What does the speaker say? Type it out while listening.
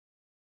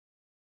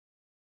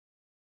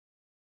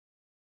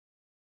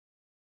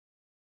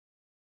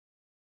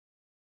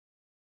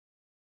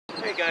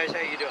Hey guys,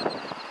 how you doing?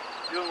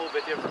 Doing a little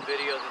bit different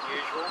video than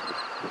usual.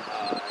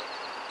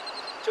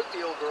 Took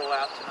the old girl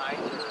out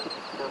tonight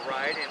for a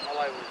ride, and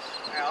while I was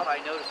out, I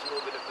noticed a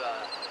little bit of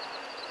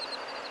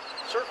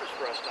surface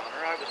rust on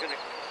her. I was going to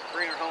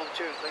bring her home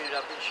too and clean it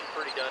up, and she's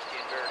pretty dusty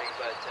and dirty,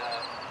 but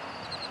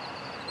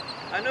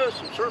I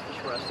noticed some surface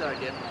rust that I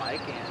didn't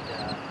like,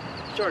 and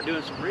started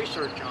doing some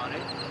research on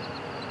it.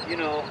 You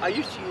know, I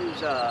used to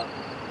use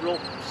real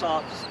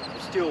soft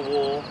steel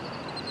wool.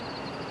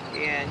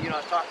 And, you know,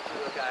 I was talking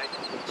to a guy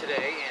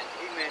today, and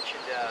he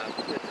mentioned that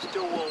the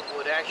steel wool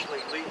would actually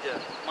lead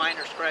to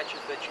minor scratches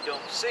that you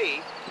don't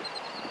see,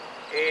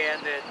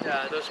 and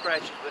that those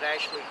scratches would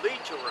actually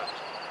lead to rust.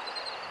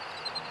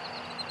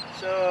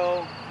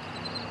 So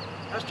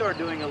I started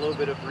doing a little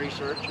bit of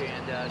research,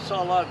 and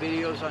saw a lot of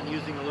videos on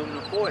using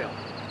aluminum foil.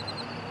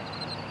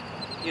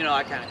 You know,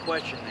 I kind of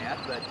questioned that,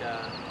 but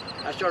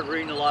I started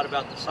reading a lot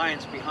about the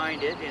science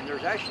behind it, and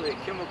there's actually a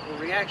chemical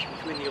reaction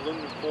between the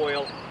aluminum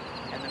foil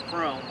and the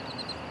chrome.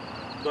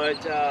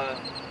 But the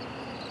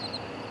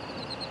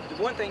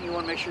one thing you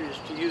want to make sure is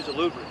to use a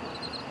lubricant.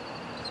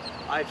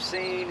 I've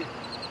seen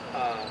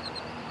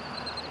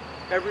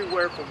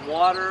everywhere from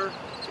water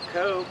to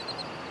Coke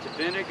to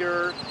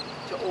vinegar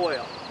to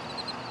oil.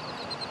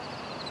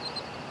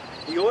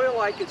 The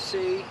oil I could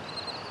see,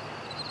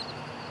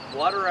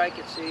 water I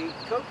could see,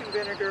 Coke and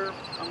vinegar,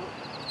 I'm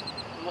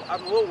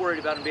a little worried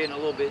about them being a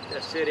little bit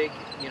acidic,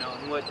 you know,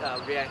 and what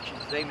reactions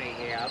they may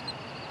have.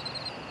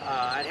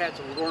 I'd have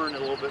to learn a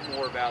little bit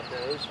more about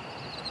those.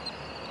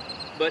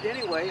 But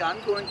anyway, I'm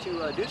going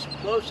to do some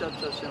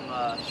close-ups of some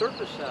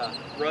surface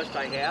rust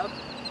I have.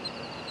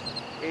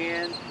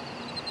 And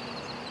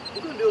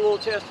we're going to do a little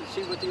test and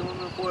see what the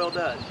aluminum foil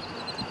does.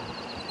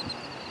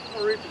 I'm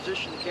going to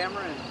reposition the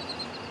camera and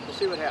we'll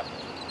see what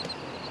happens.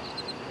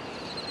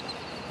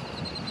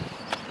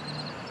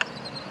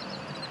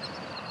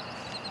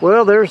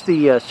 Well, there's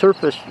the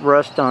surface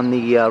rust on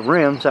the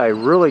rims. I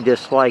really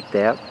dislike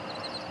that.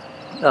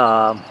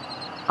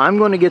 I'm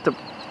going to get the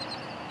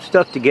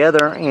stuff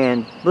together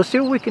and let's see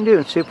what we can do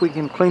and see if we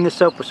can clean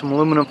this up with some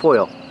aluminum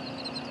foil.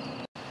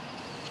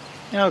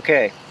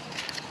 Okay,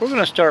 what we're going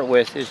to start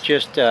with is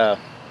just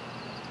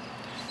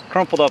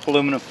crumpled up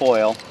aluminum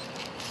foil.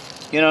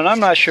 You know, and I'm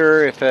not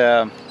sure if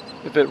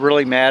it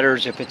really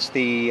matters if it's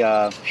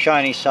the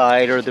shiny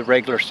side or the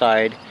regular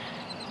side.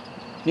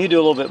 Need to do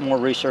a little bit more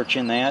research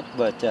in that,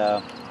 but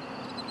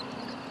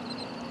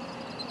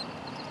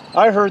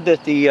I heard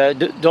that the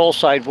dull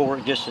side will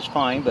work just as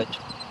fine, but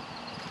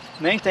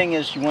the main thing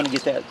is you want to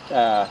get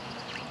that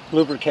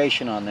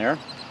lubrication on there.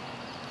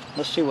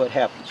 Let's see what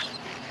happens.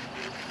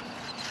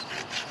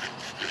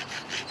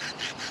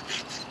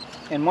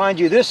 And mind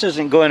you, this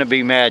isn't going to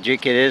be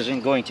magic. It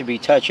isn't going to be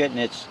touch it and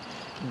it's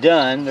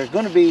done. There's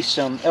going to be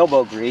some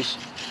elbow grease.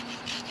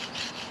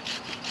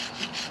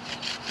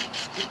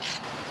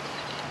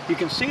 You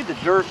can see the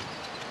dirt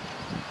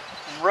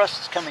and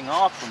rust is coming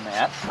off from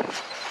that.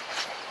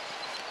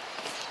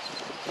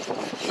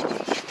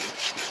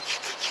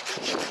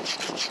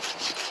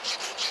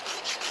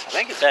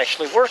 I think it's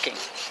actually working.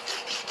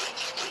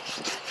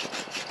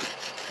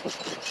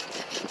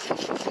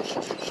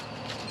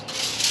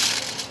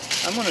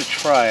 I'm going to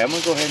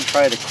go ahead and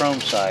try the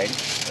chrome side,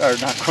 or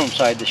not chrome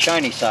side, the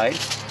shiny side.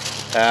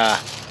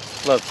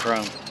 Love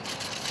chrome.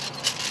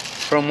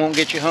 Chrome won't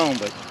get you home,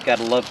 but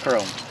gotta love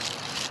chrome.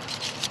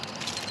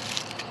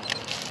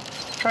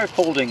 Try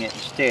folding it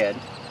instead.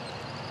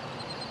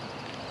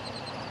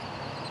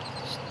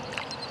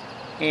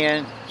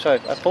 And so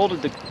I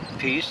folded the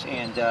piece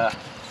and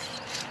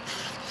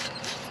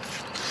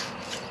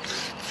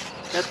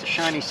got the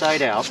shiny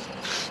side out.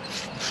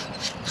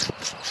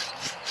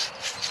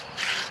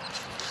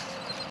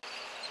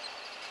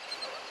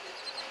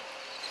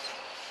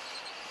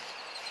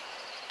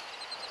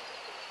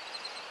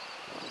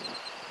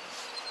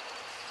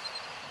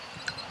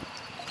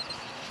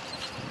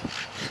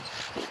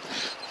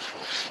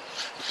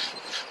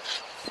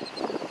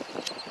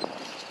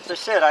 As I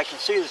said, I can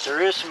see that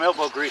there is some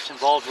elbow grease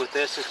involved with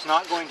this. It's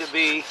not going to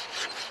be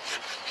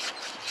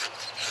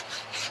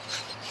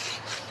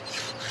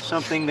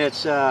something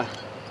that's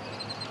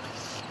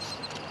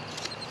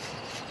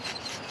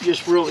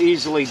just real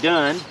easily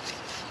done.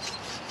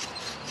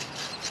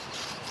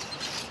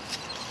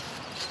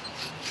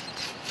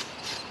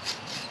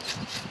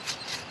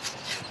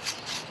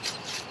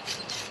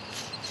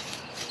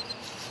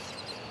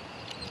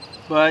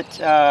 But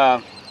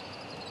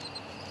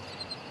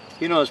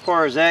you know, as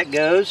far as that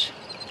goes,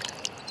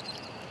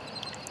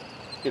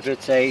 if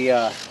it's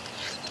a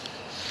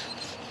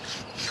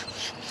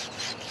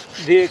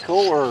vehicle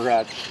or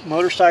a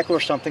motorcycle or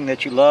something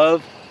that you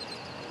love,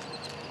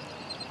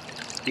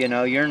 you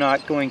know, you're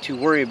not going to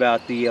worry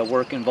about the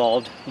work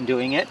involved in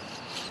doing it.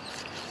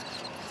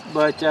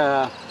 But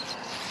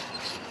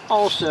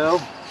also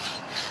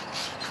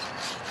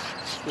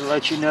to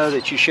let you know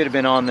that you should have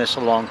been on this a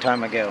long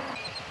time ago.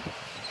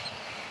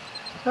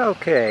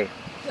 Okay,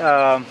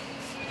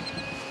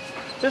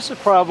 this is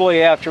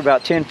probably after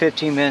about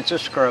 10-15 minutes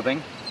of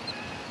scrubbing.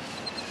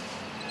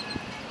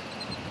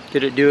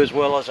 Did it do as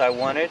well as I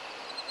wanted?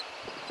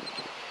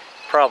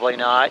 probably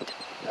not.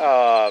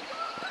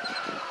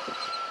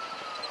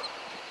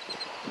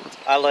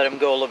 I let them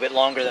go a little bit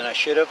longer than I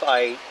should have.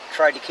 I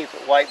tried to keep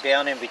it wiped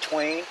down in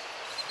between.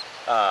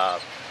 I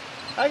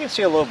can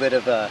see a little bit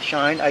of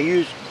shine. I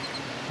used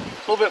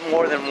a little bit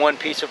more than one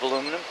piece of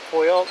aluminum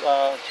foil,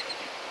 about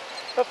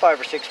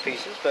 5 or 6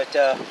 pieces, but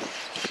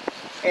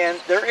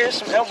and there is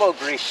some elbow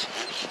grease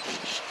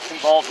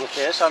involved with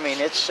this. I mean,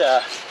 it's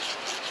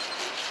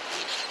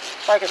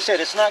like I said,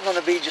 it's not going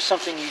to be just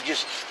something you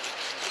just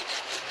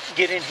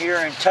get in here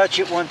and touch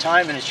it one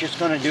time and it's just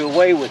going to do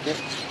away with it.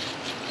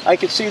 I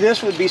could see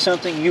this would be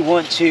something you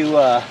want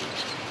to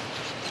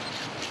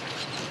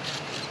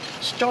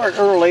start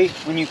early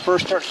when you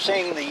first start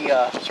seeing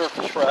the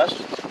surface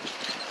rust,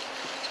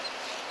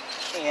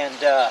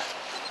 and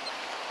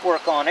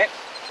work on it.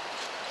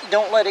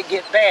 Don't let it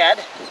get bad.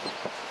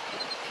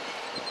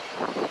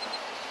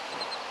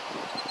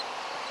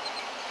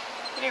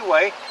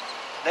 Anyway,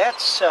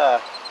 that's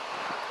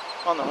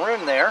on the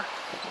rim there.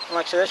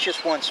 Like I said, that's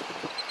just one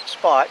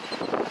spot.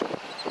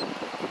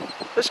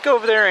 Let's go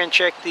over there and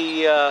check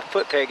the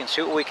foot peg and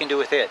see what we can do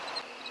with it.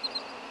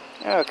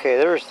 Okay,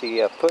 there's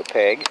the foot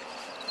peg.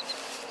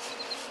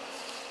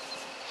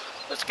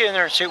 Let's get in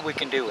there and see what we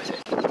can do with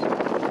it.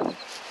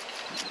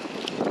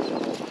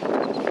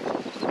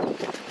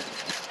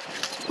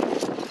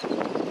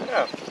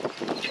 Oh,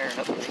 tearing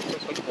up pretty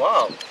quickly.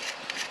 Wow.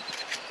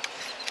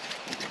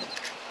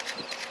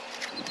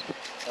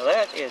 Now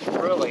that is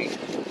really,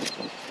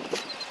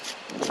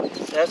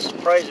 that's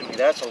surprising me.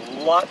 That's a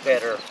lot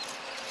better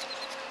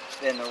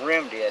than the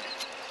rim did.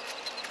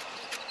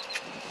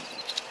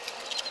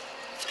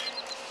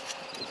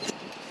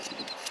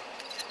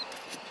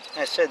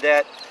 I said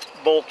that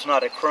bolt's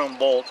not a chrome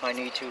bolt. I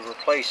need to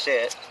replace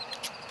it.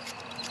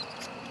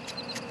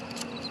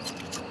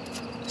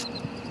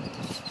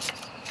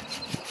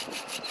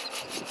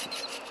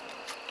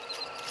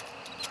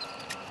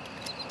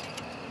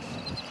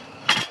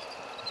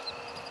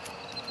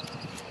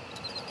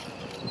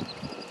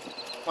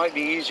 Might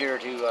be easier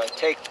to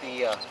take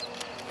the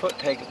foot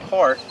peg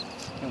apart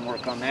and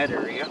work on that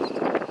area.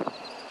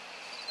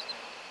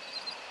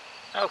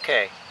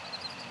 Okay.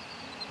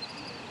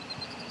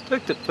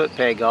 Took the foot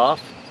peg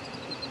off.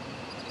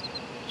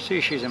 See,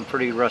 she's in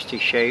pretty rusty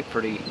shape,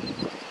 pretty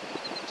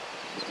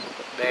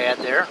bad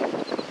there.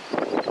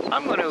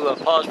 I'm going to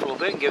pause for a little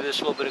bit and give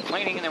this a little bit of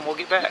cleaning, and then we'll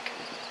get back.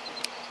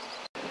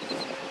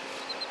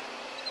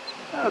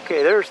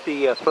 Okay, there's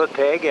the foot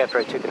peg after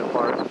I took it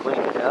apart and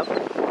cleaned it up.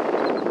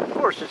 Of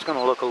course, it's going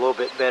to look a little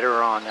bit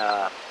better on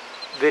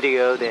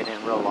video than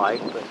in real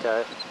life,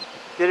 but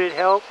did it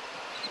help?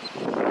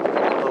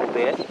 A little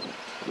bit.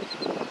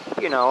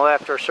 You know,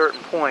 after a certain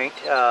point,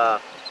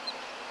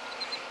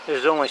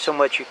 there's only so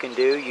much you can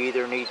do. You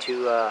either need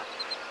to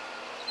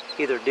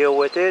either deal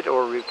with it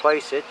or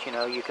replace it. You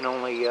know, you can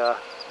only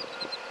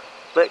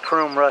let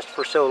chrome rust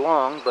for so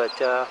long. But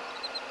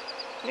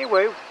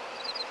anyway,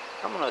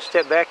 I'm going to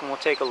step back and we'll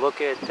take a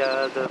look at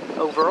the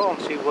overall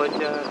and see what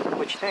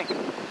you think.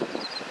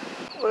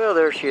 Well,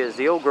 there she is.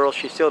 The old girl,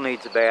 she still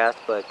needs a bath,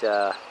 but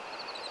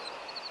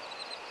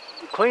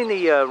clean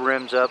the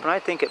rims up, and I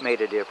think it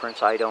made a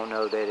difference. I don't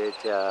know that it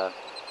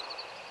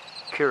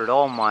cured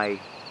all my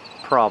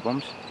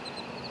problems.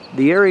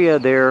 The area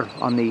there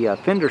on the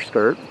fender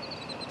skirt,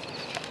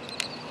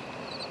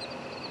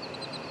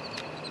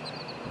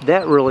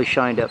 that really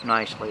shined up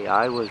nicely.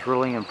 I was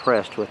really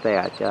impressed with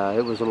that.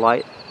 It was a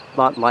lot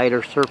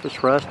lighter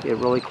surface rust. It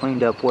really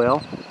cleaned up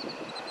well.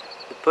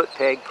 The foot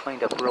peg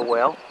cleaned up real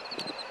well.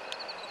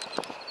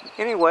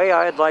 Anyway,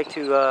 I'd like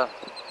to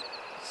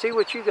see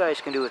what you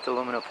guys can do with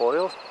aluminum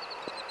foil.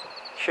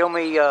 Show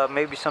me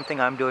maybe something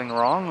I'm doing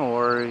wrong,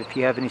 or if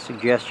you have any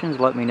suggestions,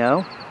 let me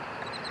know.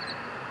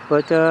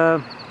 But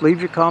leave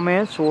your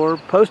comments or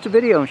post a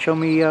video and show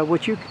me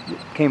what you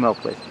came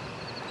up with.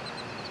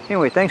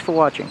 Anyway, thanks for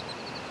watching.